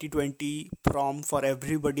hosted 2020 prom for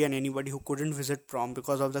everybody and anybody who couldn't visit prom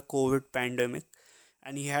because of the COVID pandemic.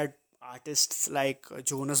 And he had artists like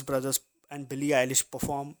Jonas Brothers and Billie Eilish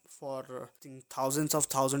perform for I think thousands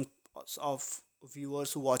of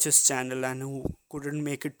viewers who watch his channel and who couldn't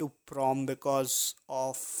make it to prom because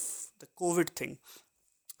of the COVID thing.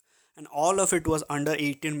 And all of it was under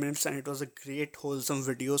 18 minutes, and it was a great wholesome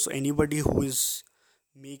video. So anybody who is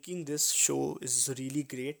making this show is really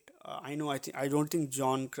great. I know, I don't think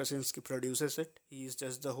John Krasinski produces it. He is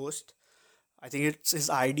just the host. I think it's his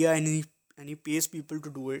idea, and he pays people to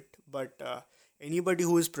do it. But anybody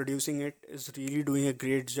who is producing it is really doing a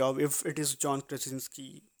great job. If it is John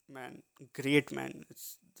Krasinski, man, great man.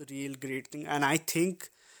 It's the real great thing. And I think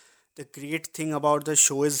the great thing about the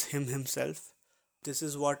show is him himself. This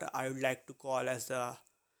is what I would like to call as the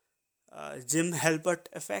Jim Halpert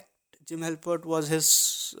effect. Jim Halpert was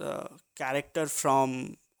his character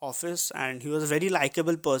from Office, and he was a very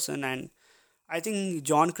likable person. And I think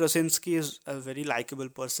John Krasinski is a very likable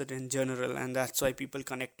person in general, and that's why people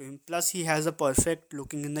connect to him. Plus, he has a perfect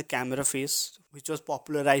looking in the camera face, which was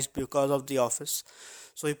popularized because of The Office.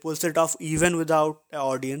 So he pulls it off even without an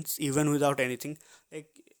audience, even without anything. Like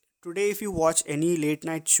today, if you watch any late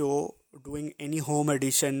night show doing any home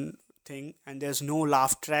edition thing and there's no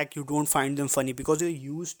laugh track, you don't find them funny because you're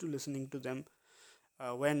used to listening to them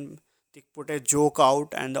when they put a joke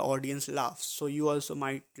out and the audience laughs. So you also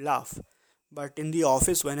might laugh. But in The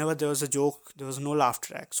Office, whenever there was a joke, there was no laugh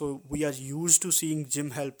track. So we are used to seeing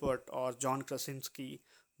Jim Halpert or John Krasinski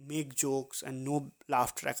make jokes and no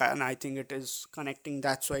laugh track. And I think it is connecting.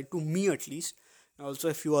 That's why, to me at least, and also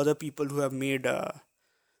a few other people who have made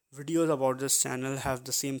videos about this channel have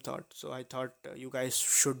the same thought. So I thought you guys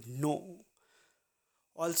should know.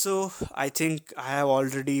 Also, I think I have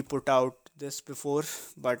already put out this before,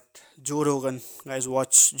 but Joe Rogan, guys,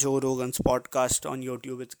 watch Joe Rogan's podcast on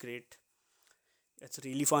YouTube. It's great. It's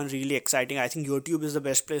really fun, really exciting. I think YouTube is the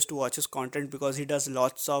best place to watch his content because he does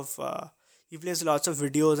lots of he plays lots of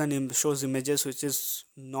videos and shows images which is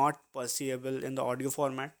not perceivable in the audio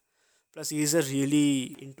format. Plus, he's a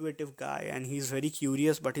really intuitive guy and he's very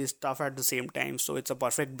curious, but he's tough at the same time. So it's a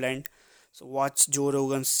perfect blend. So watch Joe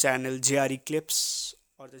Rogan's channel, JRE Clips,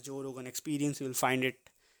 or the Joe Rogan Experience. You will find it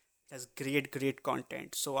has great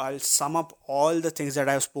content. So I'll sum up all the things that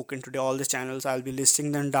I've spoken today, all the channels. I'll be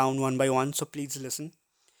listing them down one by one. So please listen.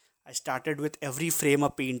 I started with Every Frame a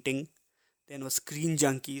Painting. Then was Screen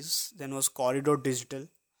Junkies. Then was Corridor Digital.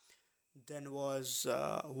 Then was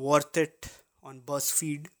Worth It on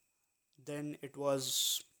BuzzFeed. Then it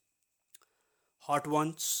was Hot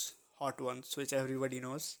Ones, which everybody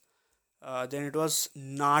knows. Then it was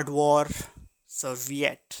Nardwar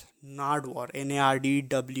Serviette, Nardwar,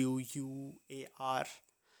 Nardwar,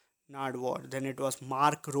 Nardwar. Then it was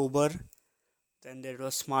Mark Rober. Then there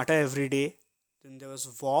was Smarter Every Day. Then there was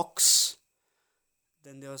Vox.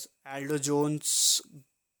 Then there was Aldo Jones,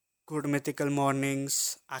 Good Mythical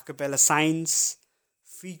Mornings, Acapella Science,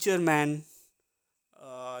 feature man,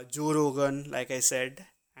 Joe Rogan, like I said,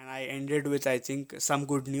 and I ended with, I think, some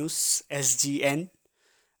good news, SGN.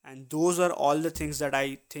 And those are all the things that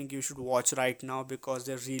I think you should watch right now because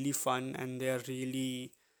they're really fun and they're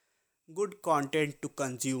really good content to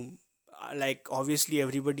consume. Like, obviously,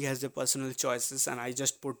 everybody has their personal choices, and I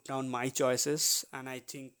just put down my choices, and I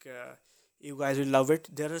think you guys will love it.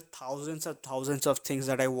 There are thousands of things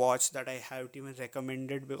that I watch that I haven't even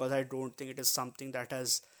recommended because I don't think it is something that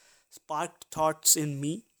has sparked thoughts in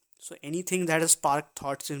me. So, anything that has sparked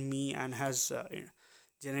thoughts in me and has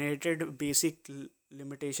generated basic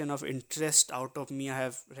limitation of interest out of me, I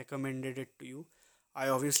have recommended it to you. I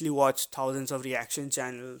obviously watch thousands of reaction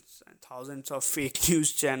channels and thousands of fake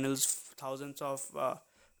news channels, thousands of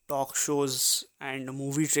talk shows and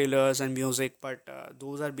movie trailers and music, but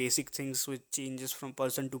those are basic things which changes from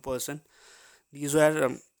person to person. These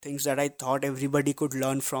were things that I thought everybody could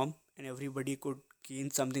learn from and everybody could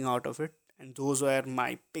gain something out of it, and those were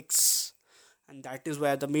my picks. And that is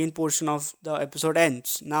where the main portion of the episode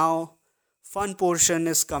ends. Now, fun portion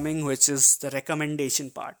is coming, which is the recommendation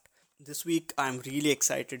part. This week I'm really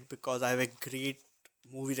excited because I have a great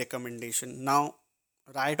movie recommendation. Now,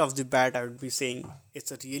 right off the bat, I would be saying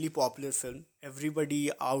it's a really popular film. Everybody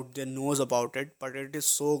out there knows about it, but it is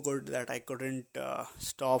so good that I couldn't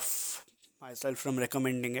stop myself from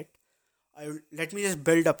recommending it. Let me just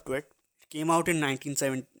build up to it. It came out in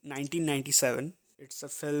 1997. It's a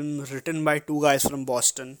film written by two guys from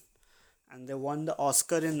Boston, and they won the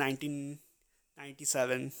Oscar in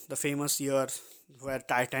 1997, the famous year where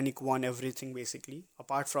Titanic won everything basically,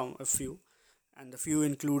 apart from a few. And the few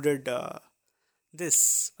included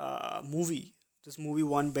this movie. This movie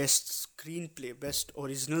won best screenplay, best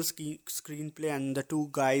original screenplay, and the two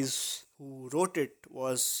guys who wrote it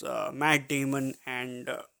was Matt Damon and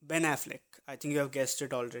Ben Affleck. I think you have guessed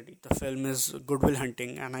it already. The film is Good Will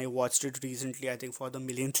Hunting, and I watched it recently, I think for the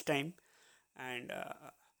millionth time, and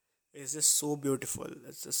it's just so beautiful.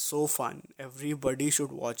 It's just so fun. Everybody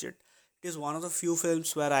should watch it. It is one of the few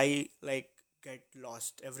films where I like get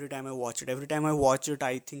lost every time I watch it. Every time I watch it,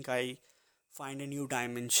 I think I find a new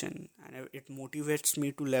dimension, and it motivates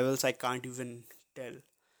me to levels I can't even tell.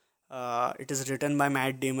 It is written by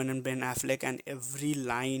Matt Damon and Ben Affleck, and every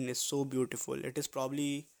line is so beautiful. It is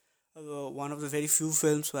probably one of the very few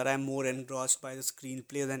films where I'm more engrossed by the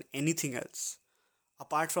screenplay than anything else.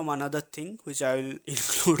 Apart from another thing, which I will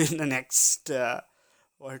include in the next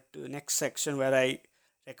section where I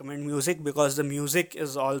recommend music, because the music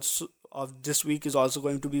is also of this week is also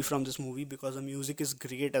going to be from this movie because the music is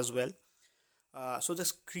great as well. So the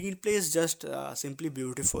screenplay is just simply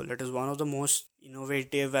beautiful. It is one of the most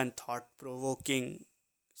innovative and thought-provoking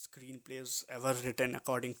screenplays ever written,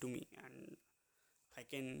 according to me. And I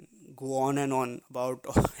can go on and on about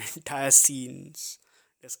entire scenes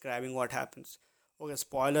describing what happens. Okay,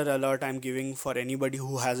 spoiler alert I'm giving for anybody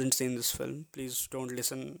who hasn't seen this film. Please don't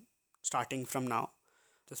listen starting from now.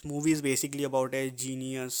 This movie is basically about a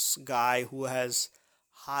genius guy who has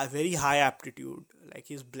very high aptitude. Like,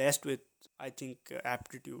 he's blessed with, I think,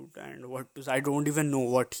 aptitude, and I don't even know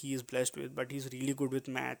what he is blessed with, but he's really good with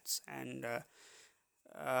maths, and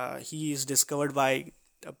he is discovered by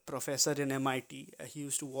a professor in MIT. He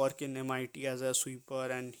used to work in MIT as a sweeper,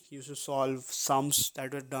 and he used to solve sums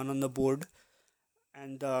that were done on the board.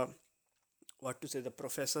 And the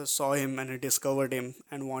professor saw him and he discovered him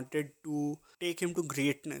and wanted to take him to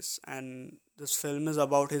greatness. And this film is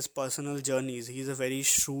about his personal journeys. He's a very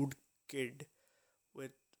shrewd kid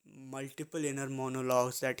with multiple inner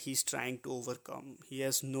monologues that he's trying to overcome. He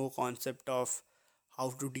has no concept of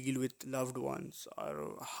how to deal with loved ones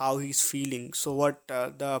or how he's feeling. So what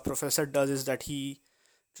the professor does is that he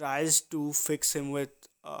tries to fix him with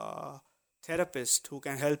a therapist who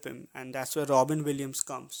can help him, and that's where Robin Williams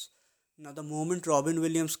comes. Now, the moment Robin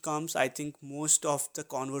Williams comes, I think most of the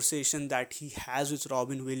conversation that he has with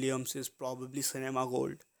Robin Williams is probably cinema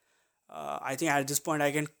gold. I think at this point I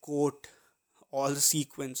can quote all the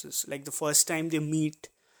sequences. Like the first time they meet,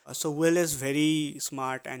 so Will is very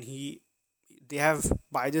smart, and they have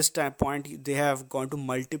by this time point they have gone to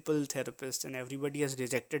multiple therapists, and everybody has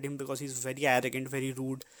rejected him because he's very arrogant, very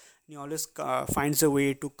rude. He always finds a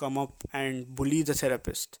way to come up and bully the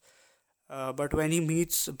therapist. But when he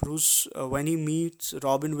meets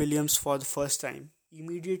Robin Williams for the first time,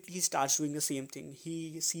 immediately he starts doing the same thing.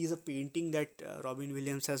 He sees a painting that Robin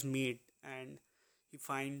Williams has made, and he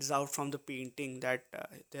finds out from the painting that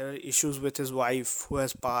there are issues with his wife who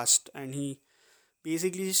has passed, and he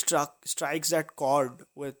basically strikes that chord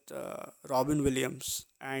with Robin Williams.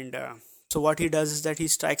 And so what he does is that he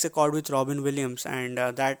strikes a chord with Robin Williams, and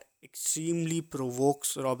that extremely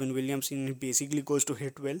provokes Robin Williams, and he basically goes to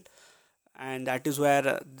hit Will, and that is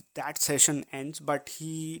where that session ends. But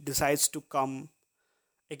he decides to come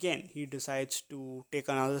again. He decides to take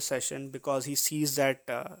another session because he sees that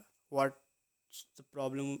what the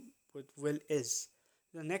problem with Will is.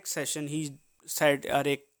 The next session, he said, "Are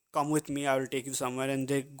come with me. I will take you somewhere." And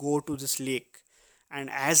they go to this lake, and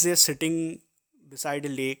as they're sitting beside a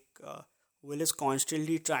lake, Will is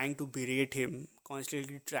constantly trying to berate him,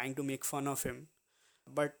 constantly trying to make fun of him.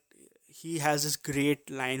 But he has this great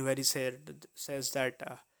line where he says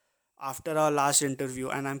that after our last interview,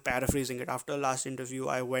 and I'm paraphrasing it, after our last interview,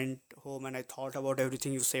 I went home and I thought about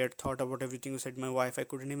everything you said, thought about everything you said to my wife. I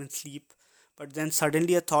couldn't even sleep. But then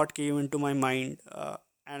suddenly a thought came into my mind,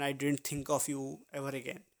 and I didn't think of you ever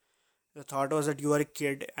again. The thought was that you are a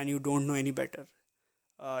kid and you don't know any better.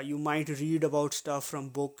 You might read about stuff from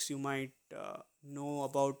books, you might know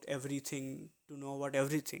about everything to know about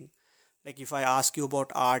everything. Like if I ask you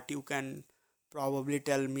about art, you can probably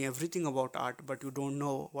tell me everything about art, but you don't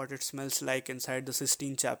know what it smells like inside the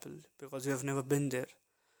Sistine Chapel because you have never been there.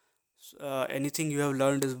 Anything you have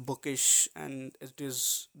learned is bookish and it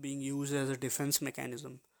is being used as a defense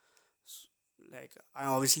mechanism. Like I'm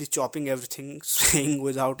obviously chopping everything, saying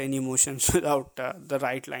without any emotions, without the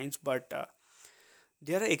right lines, but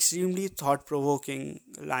there are extremely thought provoking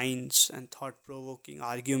lines and thought provoking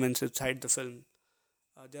arguments inside the film.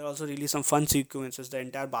 There are also really some fun sequences. The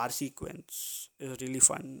entire bar sequence is really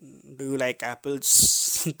fun. Do you like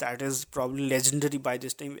apples? That is probably legendary by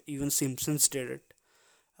this time. Even Simpsons did it.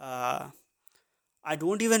 Uh, I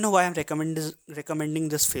don't even know why I'm recommending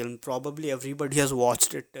this film. Probably everybody has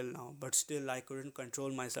watched it till now, but still I couldn't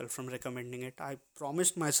control myself from recommending it. I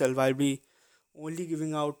promised myself I'll be only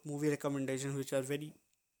giving out movie recommendations which are very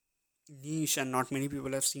niche and not many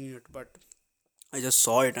people have seen it, but I just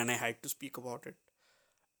saw it and I had to speak about it.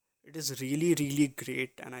 It is really, really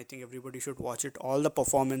great, and I think everybody should watch it. All the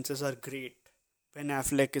performances are great. Ben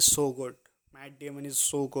Affleck is so good. Matt Damon is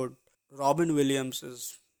so good. Robin Williams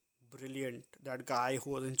is brilliant. That guy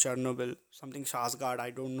who was in Chernobyl, something Shasgard,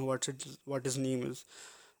 I don't know what his name is.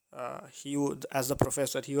 As the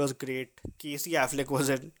professor, he was great. Casey Affleck was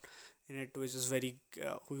in it, which is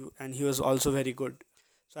and he was also very good.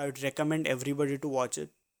 So I would recommend everybody to watch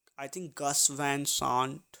it. I think Gus Van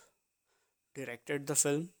Sant directed the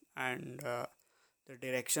film, and the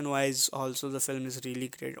direction wise also the film is really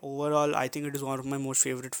great. Overall, I think it is one of my most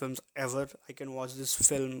favorite films ever. I can watch this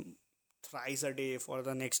film thrice a day for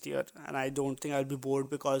the next year, and I don't think I'll be bored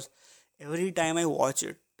because every time I watch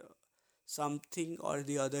it, something or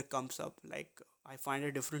the other comes up. Like I find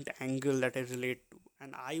a different angle that I relate to,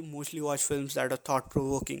 and I mostly watch films that are thought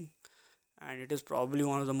provoking, and it is probably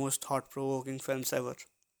one of the most thought provoking films ever.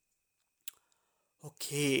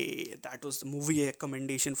 Okay, that was the movie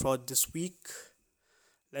recommendation for this week.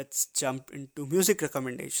 Let's jump into music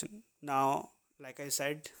recommendation. Now, like I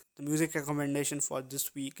said, the music recommendation for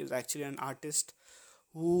this week is actually an artist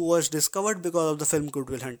who was discovered because of the film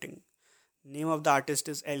Good Will Hunting. Name of the artist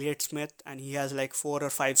is Elliott Smith, and he has like 4 or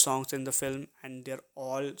 5 songs in the film, and they're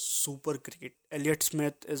all super great. Elliott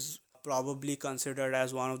Smith is probably considered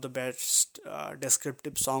as one of the best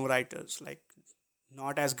descriptive songwriters. Like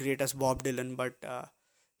not as great as Bob Dylan, but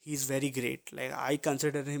he's very great. Like I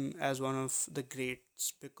consider him as one of the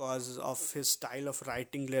greats because of his style of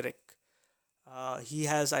writing lyric. He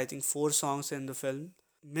has, I think, 4 songs in the film.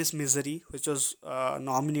 Miss Misery, which was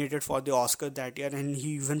nominated for the Oscar that year, and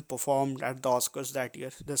he even performed at the Oscars that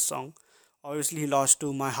year. This song, obviously, he lost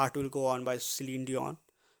to "My Heart Will Go On" by Celine Dion.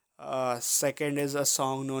 Second is a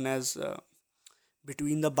song known as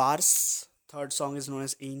Between the Bars. Third song is known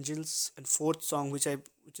as Angels, and fourth song, which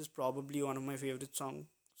is probably one of my favorite songs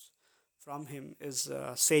from him, is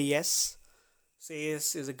Say Yes. Say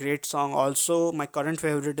Yes is a great song. Also, my current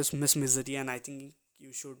favorite is Miss Misery, and I think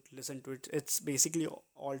you should listen to it. It's basically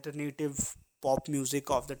alternative pop music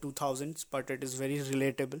of the 2000s, but it is very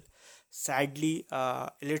relatable. Sadly,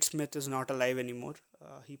 Elliott Smith is not alive anymore.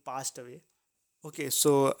 He passed away. Okay,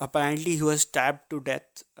 so apparently he was stabbed to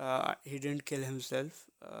death. He didn't kill himself.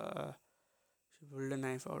 She pulled a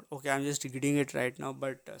knife out. Okay, I'm just reading it right now.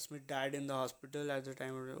 But Smith died in the hospital at the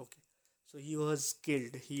time of okay. So he was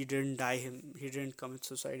killed. He didn't die. He didn't commit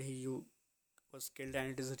suicide. He was killed, and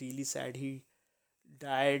it is really sad. He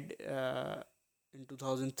died in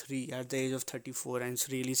 2003 at the age of 34, and it's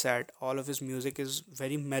really sad. All of his music is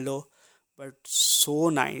very mellow, but so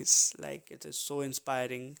nice. Like it is so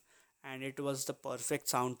inspiring, and it was the perfect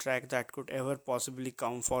soundtrack that could ever possibly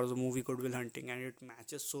come for the movie Good Will Hunting, and it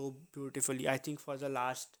matches so beautifully. I think for the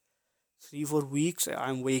last 3 4 weeks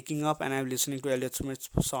I'm waking up and I'm listening to Elliott Smith's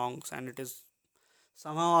songs, and it is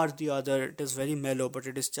Somehow or the other, it is very mellow, but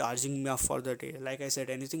it is charging me up for the day. Like I said,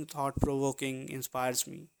 anything thought provoking inspires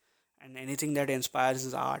me, and anything that inspires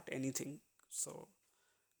is art, anything. So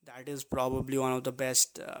that is probably one of the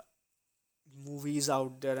best movies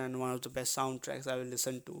out there and one of the best soundtracks I will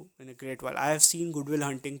listen to in a great while. I have seen Goodwill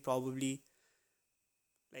Hunting probably,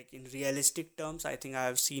 like in realistic terms, I think I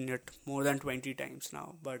have seen it more than 20 times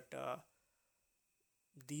now. But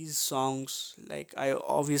these songs, like I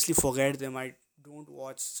obviously forget them. I don't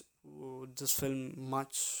watch this film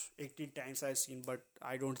much. 80 times I've seen, but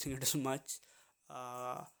I don't think it is much.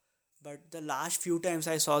 Uh, but the last few times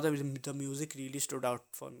I saw the music really stood out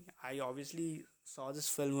for me. I obviously saw this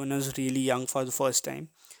film when I was really young for the first time,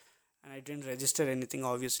 and I didn't register anything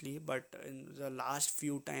obviously. But in the last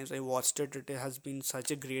few times I watched it, it has been such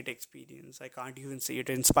a great experience. I can't even say it.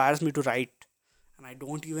 It inspires me to write, and I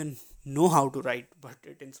don't even know how to write, but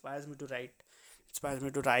it inspires me to write. Inspires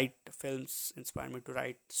me to write films. Inspires me to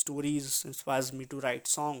write stories. Inspires me to write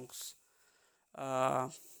songs. Uh,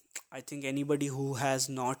 I think anybody who has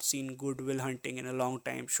not seen Good Will Hunting in a long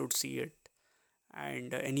time should see it.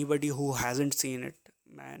 And anybody who hasn't seen it,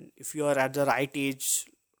 man, if you are at the right age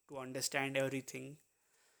to understand everything,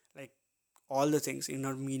 like all the things,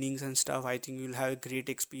 inner meanings and stuff, I think you'll have a great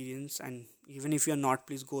experience. And even if you're not,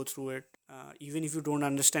 please go through it. Even if you don't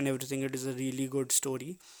understand everything, it is a really good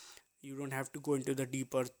story. You don't have to go into the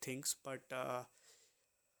deeper things, but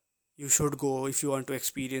you should go if you want to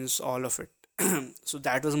experience all of it. So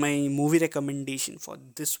that was my movie recommendation for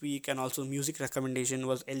this week, and also music recommendation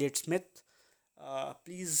was Elliott Smith.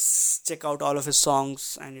 Please check out all of his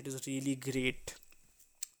songs, and it is really great.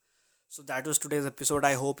 So that was today's episode.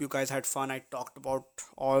 I hope you guys had fun. I talked about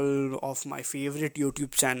all of my favorite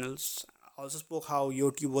YouTube channels. I also spoke how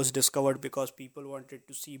YouTube was discovered because people wanted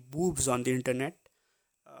to see boobs on the internet.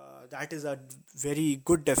 That is a very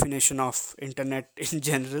good definition of internet in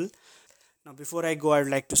general. Now, before I go, I'd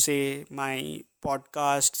like to say my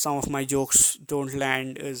podcast, Some of My Jokes Don't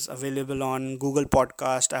Land, is available on Google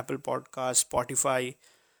Podcast, Apple Podcast, Spotify.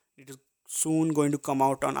 It is soon going to come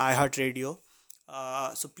out on iHeartRadio.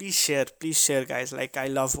 So please share, guys. Like, I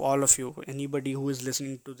love all of you. Anybody who is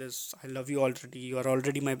listening to this, I love you already. You are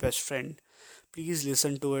already my best friend. Please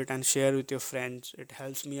listen to it and share with your friends. It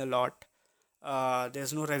helps me a lot.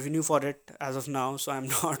 There's no revenue for it as of now, so I'm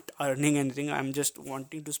not earning anything. I'm just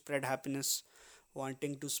wanting to spread happiness,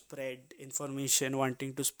 wanting to spread information,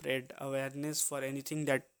 wanting to spread awareness for anything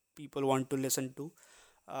that people want to listen to.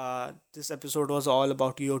 This episode was all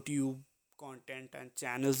about YouTube content and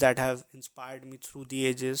channels that have inspired me through the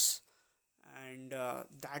ages, and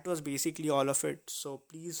that was basically all of it. So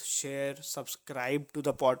please share, subscribe to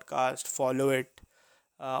the podcast, follow it.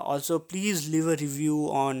 Also, please leave a review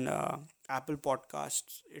on Apple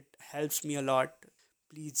Podcasts. It helps me a lot.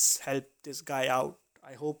 Please help this guy out.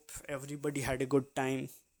 I hope everybody had a good time.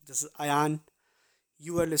 This is Ayan.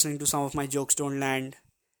 You are listening to Some of My Jokes Don't Land.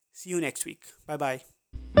 See you next week. Bye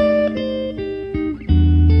bye.